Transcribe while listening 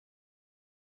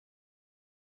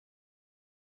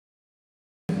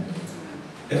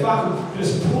if I could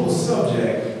just pull a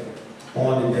subject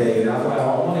on today, and I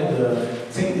wanted to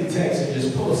take the text and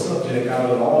just pull a subject out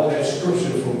of all of that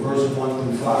scripture from verse 1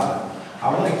 through 5.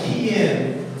 I want to key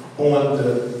in on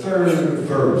the third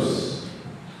verse.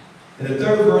 And the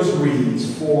third verse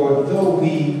reads, "For though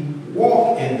we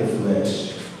walk in the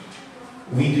flesh,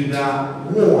 we do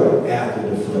not war after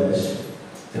the flesh."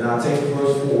 And I'll take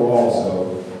verse 4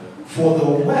 also. "For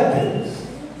the weapons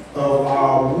of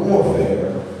our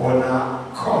warfare are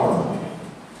not carnal,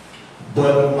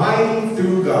 but mighty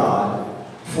through God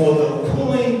for the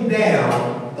pulling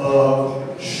down of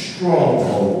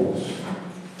strongholds."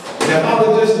 Now, if I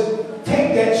would just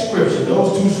take that scripture,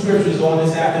 those two scriptures on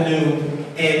this afternoon,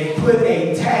 and put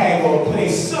a tag or put a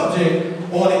subject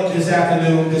on it this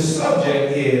afternoon, the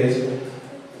subject is,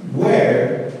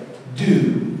 where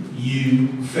do you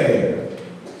fare?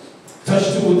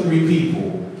 Touch 2 or 3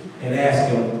 people and ask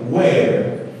them, where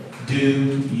do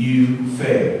you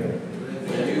fare?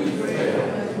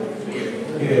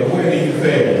 Yeah, where do you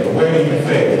fare? Where do you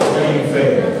fare? Where do you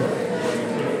fare?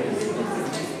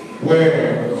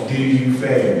 Where do you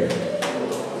fare?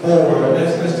 Or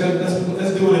let's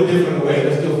do it a different way.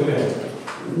 Let's do it this.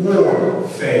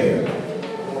 Warfare.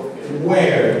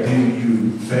 Where do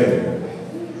you fare?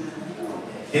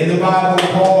 In the Bible,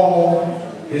 Paul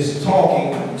is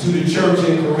talking to the church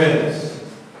in Corinth.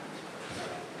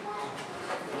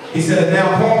 He says, "Now,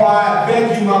 Paul, I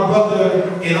beg you, my brother,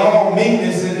 in all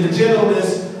meekness and the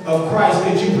gentleness of Christ,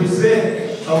 that you present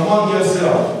among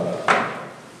yourselves,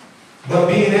 but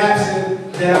being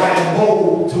absent, that I am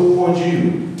bold toward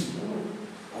you.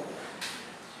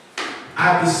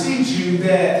 I beseech you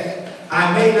that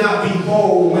I may not be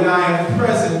bold when I am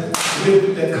present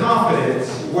with the confidence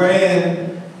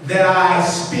wherein that I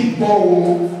speak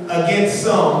bold against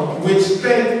some which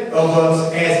think of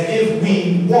us as if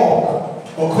we walk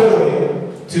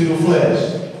according to the flesh."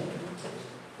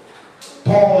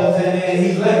 Paul is in there,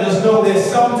 he's letting us know that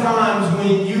sometimes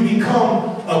when you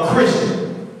become a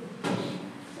Christian,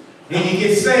 when you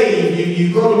get saved, you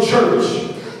go to church,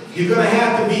 you're going to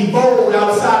have to be bold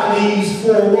outside of these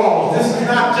 4 walls. This is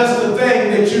not just a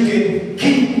thing that you can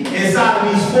keep inside of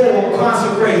these 4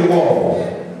 consecrated walls.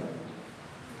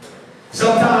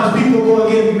 Sometimes people are going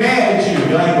to get mad at you.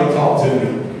 You ain't going to talk to me.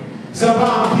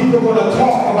 Sometimes people are going to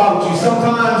talk about you.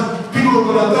 Sometimes people are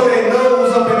going to throw their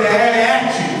nose up in the air at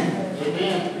you.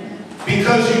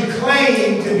 Because you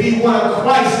claim to be one of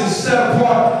Christ's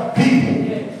set-apart people.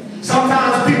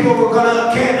 Sometimes people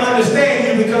can't understand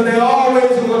you because they're always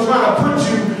going to try to put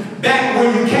you back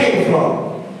where you came from.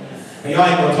 And y'all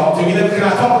ain't going to talk to me. Can I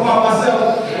talk about myself?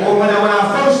 Well, when I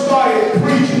first started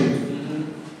preaching,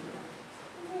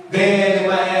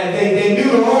 they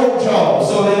knew the old job.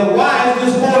 So then why is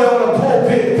this boy on the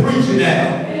pulpit preaching now?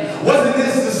 Wasn't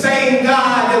this the same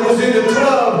guy that was in the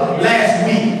club last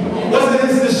week? Wasn't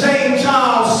this the same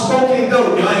child smoking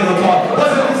dope? Y'all ain't gonna talk.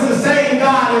 Wasn't this the same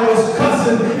guy that was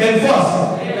cussing and fussing?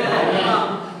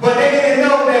 But they didn't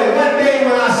know that one day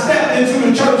when I stepped into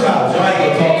the church house, y'all ain't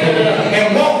gonna talk to me,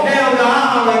 and walked down the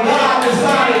aisle and God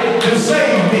decided to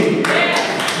save me,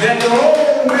 that the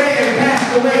old man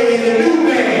passed away and the new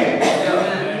man,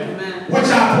 which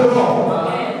I put on,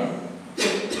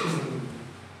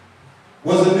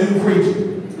 was a new creature.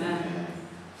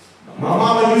 My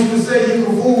mama used to say you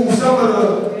can fool some of the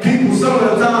people some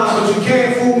of the time, but you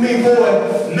can't fool me,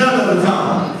 boy, none of the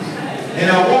time. And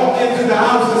I walked into the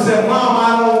house and said, "Mom,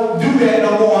 I don't do that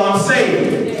no more, I'm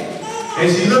saved."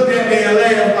 And she looked at me and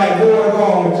laughed like, "Boy, what's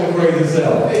wrong with your crazy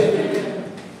self?"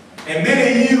 And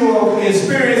many of you are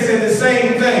experiencing the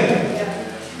same thing.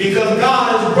 Because God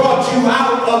has brought you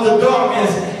out of the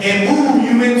darkness and moved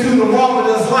you into the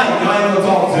marvelous light. Y'all ain't gonna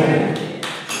talk to me.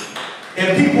 And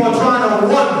people are trying to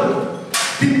wonder.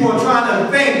 People are trying to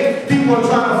think. People are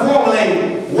trying to formulate,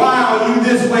 why are you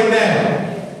this way now?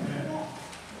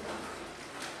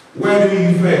 Where do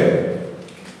you fare?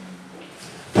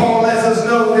 Paul lets us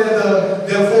know that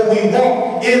therefore we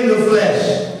walk in the flesh.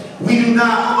 We do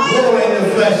not war in the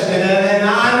flesh. And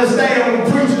I understand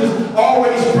when preachers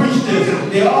always preach this.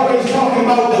 They're always talking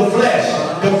about the flesh,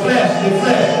 the flesh, the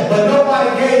flesh. But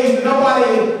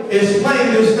nobody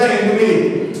explained this thing to me.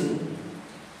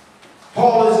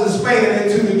 Paul is explaining it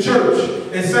to the church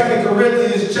in 2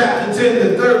 Corinthians chapter 10,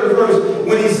 the 3rd verse,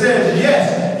 when he says,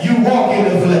 yes, you walk in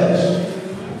the flesh.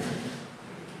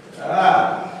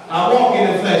 I walk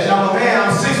in the flesh. I'm a man.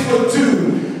 I'm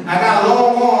 6'2". I got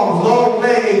long arms, long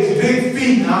legs, big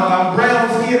feet. I'm brown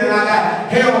skin and I got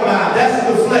hair on my eye. That's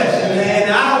the flesh.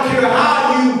 And I don't care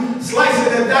how you slice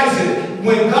it and dice it.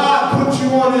 When God puts you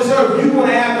on this earth, you're going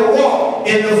to have to walk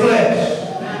in the flesh.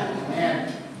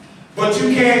 But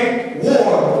you can't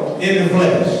war in the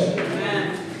flesh.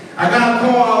 I got a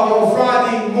call on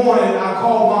Friday morning. I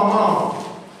called my mom.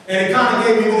 And it kind of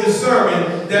gave me this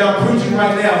sermon that I'm preaching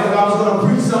right now, because I was going to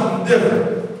preach something different.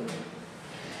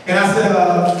 And I said,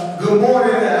 good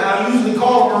morning. I usually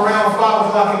call them around 5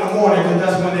 o'clock in the morning, because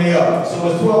that's when they up.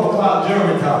 So it's 12 o'clock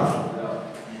German time.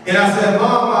 And I said,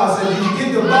 Mom, I said, did you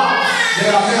get the box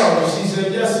that I mailed? She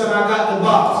said, yes, son, I got the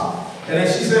box. And then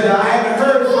she said, I haven't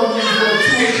heard from you for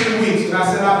 2 or 3 weeks. And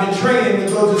I said, I've been training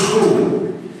to go to school.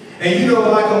 And you know,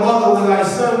 like a mother was like,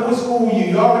 son, what school you?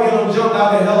 You already done jumped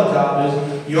out of helicopters.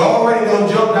 You already done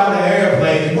jumped out of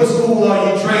airplanes. What school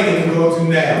are you training to go to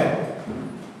now?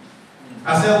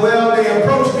 I said, well, they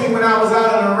approached me when I was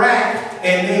out in Iraq,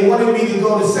 and they wanted me to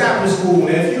go to Sapper School.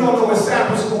 And if you don't know what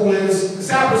Sapper School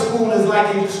is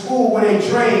like a school where they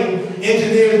train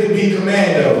engineers to be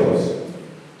commandos.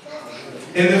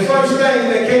 And the first thing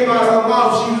that came out of her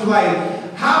mouth, she was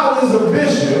like, how is a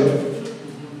bishop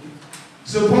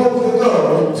supposed to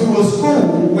go to a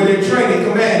school where they're training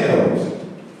commandos?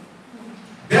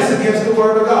 That's against the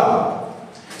word of God.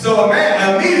 So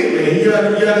immediately, you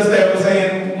understand what I'm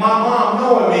saying? My mom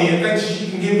knowing me and thinks she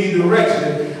can give me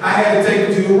direction, I had to take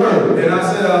her to the word. And I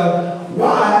said,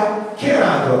 why can't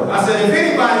I go? I said, if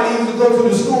anybody needs to go to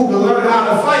the school to learn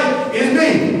how to fight, it's me.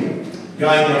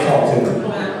 Y'all ain't gonna talk to me.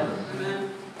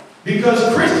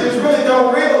 Because Christians really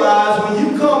don't realize when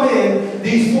you come in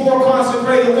these 4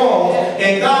 consecrated walls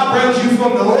and God brings you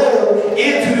from the old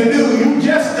into the new, you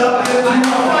just stepped into a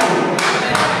fight.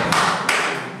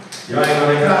 Y'all ain't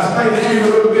gonna, can I explain to you a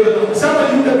little bit? Some of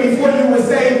you, before you were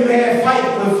saved, you had fight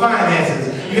with finances.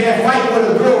 You had a fight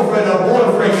with a girlfriend or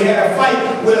boyfriend. You had a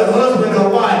fight with a husband or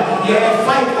wife. You had a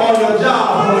fight on your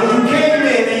job. But when you came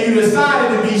in and you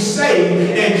decided to be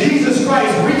saved, and Jesus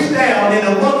Christ reached down in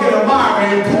a bucket of mire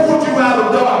and pulled you out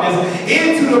of darkness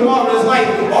into the marvelous light,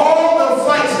 all the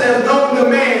fights that's known to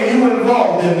man, you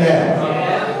involved in that.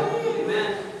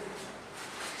 Amen.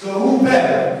 So who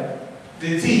better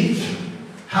to teach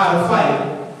how to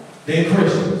fight than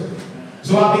Christians?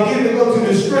 So I began to go to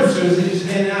the scriptures,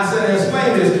 and I said,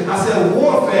 explain this. I said,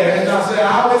 warfare, and I said,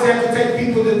 I always have to take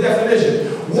people to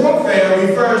definition. Warfare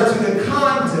refers to the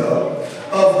conduct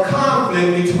of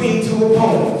conflict between 2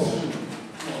 opponents,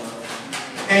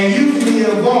 and usually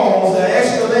involves an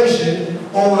escalation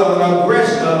or an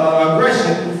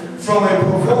aggression from a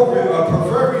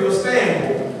proverbial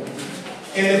standpoint.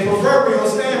 And the proverbial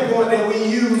standpoint that we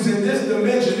use in this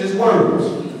dimension is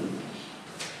words.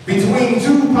 Between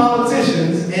 2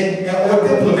 politicians or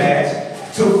diplomats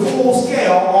to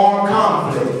full-scale armed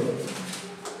conflict.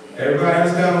 Everybody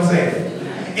understand what I'm saying?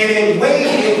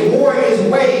 And war is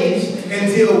waged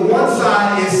until one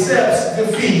side accepts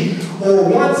defeat or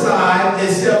one side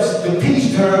accepts the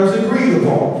peace terms agreed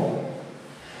upon.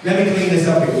 Let me clean this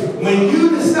up here. When you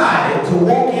decided to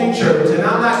walk in church, and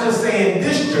I'm not just saying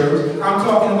this church, I'm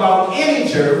talking about any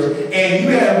church, and you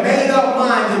had a made up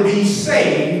mind to be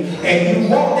saved, and you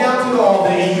walked down to the altar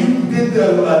and you did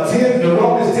the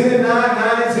Romans 10 and 9,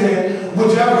 9 and 10,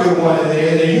 whichever one it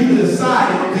is, and you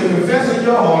decided to confess in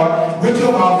your heart, with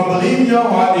your mouth, and believe in your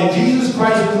heart that Jesus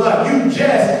Christ was love. You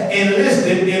just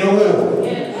enlisted in a war.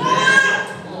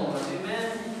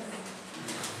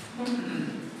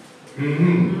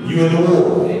 You in the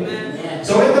war. Amen.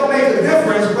 So it don't make a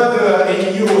difference whether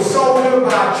you're a soldier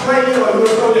by trade or you're a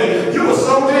soldier. You're a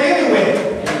soldier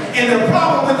anyway. And the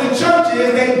problem with the church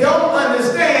is they don't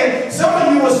understand. Some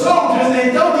of you are soldiers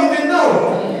and don't even know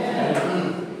it.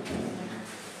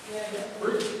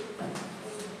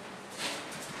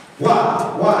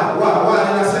 Why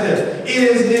did I say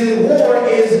this? War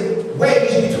is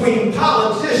waged between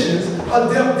politicians or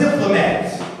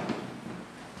diplomats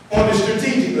on the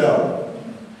strategic level.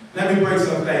 Let me break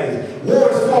some things.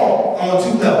 War is fought on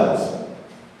 2 levels.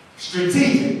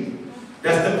 Strategic,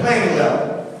 that's the planning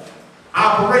level.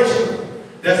 Operational,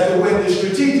 that's the way the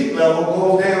strategic level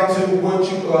goes down to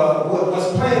what's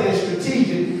planned and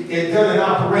strategic is done at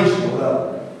operational level.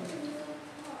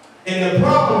 And the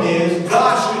problem is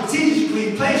God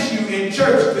strategically placed you in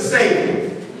church to save you.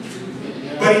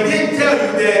 But he didn't tell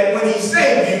you that when he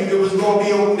saved you, it was going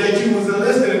to be that you was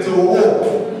enlisted into a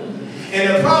war.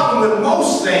 And the problem with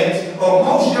most saints or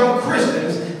most young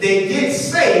Christians, they get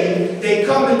saved, they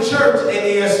come to church, and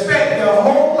they expect their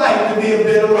whole life to be a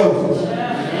bed of roses.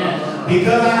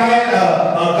 Because I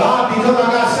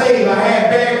got saved, I had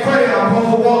bad credit, I'm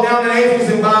supposed to walk down the aisles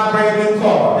and buy a brand new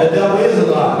car. The devil is a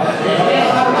lie.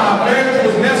 My marriage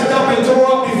was messed up and tore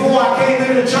up before I came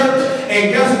into church,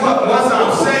 and guess what? Once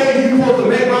I'm saved, you supposed to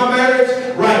make my marriage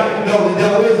right. No, the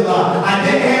devil is a lie. I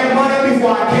didn't have money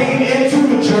before I came into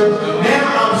the church.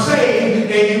 Now I'm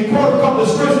saved, and you quote a couple of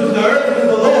scriptures, the earth is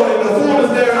the Lord and the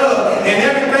fullness thereof.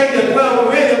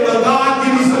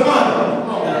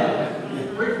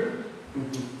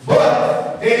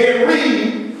 they didn't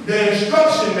read the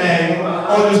instruction manual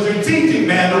or the strategic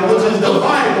manual, which is the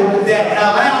Bible that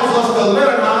allows us to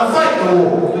learn how to fight the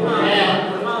war.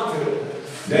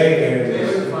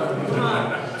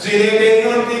 See, they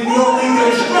don't read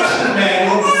the instruction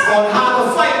manual on how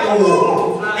to fight the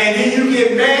war. And then you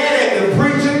get mad at the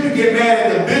preacher, you get mad at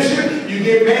the bishop, you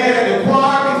get mad at